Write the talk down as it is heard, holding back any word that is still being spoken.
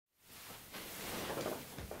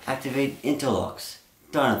Activate interlocks.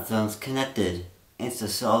 Donathan's connected. Insta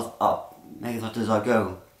cells up. Megathoters are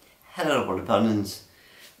go. Hello, Water Paladins.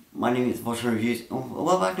 My name is Voltron Reviews.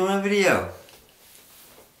 Welcome back to another video.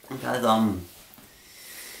 Guys,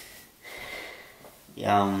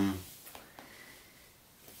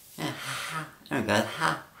 guys,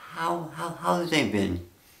 how's the day been?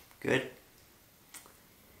 Good?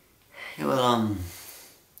 Yeah, well,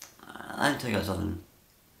 let me tell you guys something.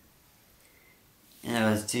 You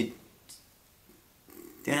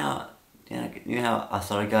know, you know how I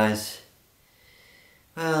started, guys?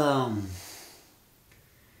 Well,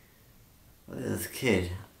 this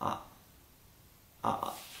kid, I'm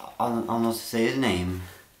not to say his name,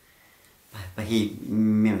 but he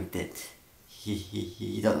mimicked it.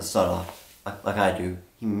 He doesn't start off like I do.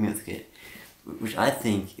 He mimicked it, which I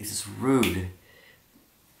think is just rude.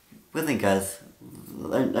 What do you think, guys?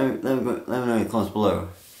 Let me know in the comments below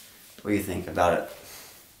what you think about it.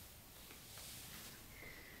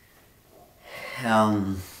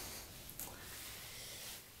 And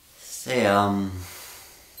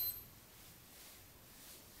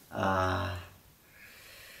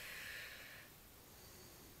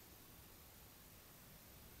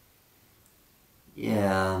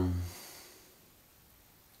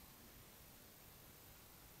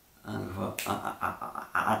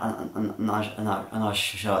I'll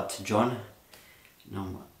shout out to John, you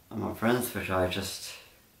know, and my friends, which I just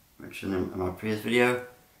mentioned in my previous video.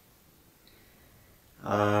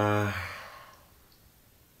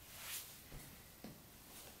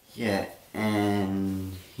 Yeah,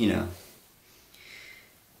 and you know,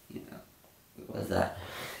 what was that?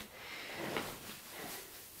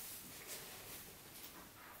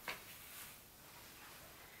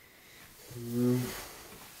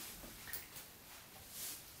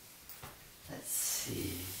 Let's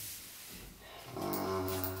see.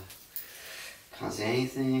 Can't see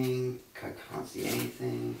anything. Can't see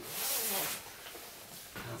anything.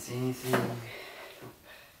 Can't see anything.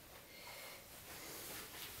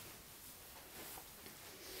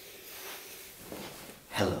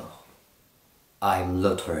 Hello, I'm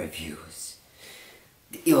Voltron Reviews,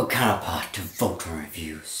 the evil counterpart to Voltron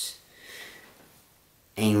Reviews.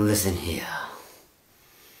 And listen here.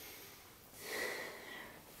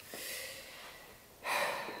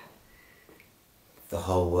 The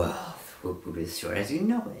whole world will be destroyed as you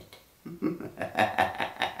know it.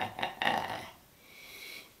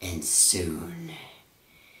 And soon,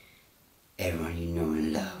 everyone you know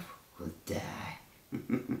and love will die.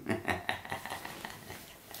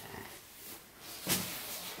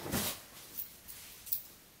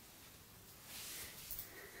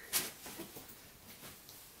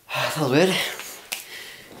 That was weird.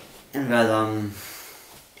 And guys,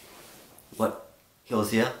 he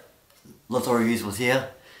was here. Voltron Reviews was here.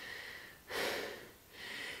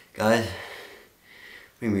 Guys,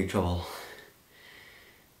 we're in big trouble.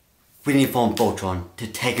 We need to find Voltron to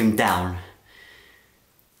take him down.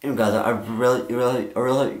 And guys, I really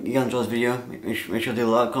hope you enjoyed this video. Make sure to do a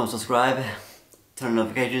like, comment, subscribe, turn on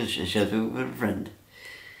notifications, and share it with a friend.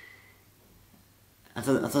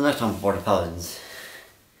 Until next time, Water Paladins.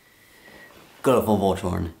 Good luck on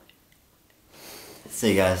Voltron. See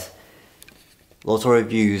you guys. Voltron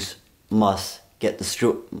Reviews must get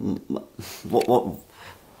Voltron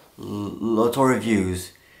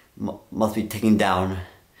Reviews must be taken down.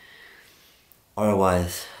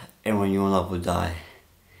 Otherwise, everyone you love will die.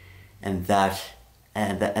 And that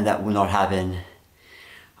will not happen.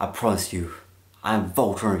 I promise you. I'm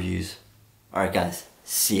Voltron Reviews. Alright guys,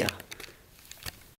 see ya.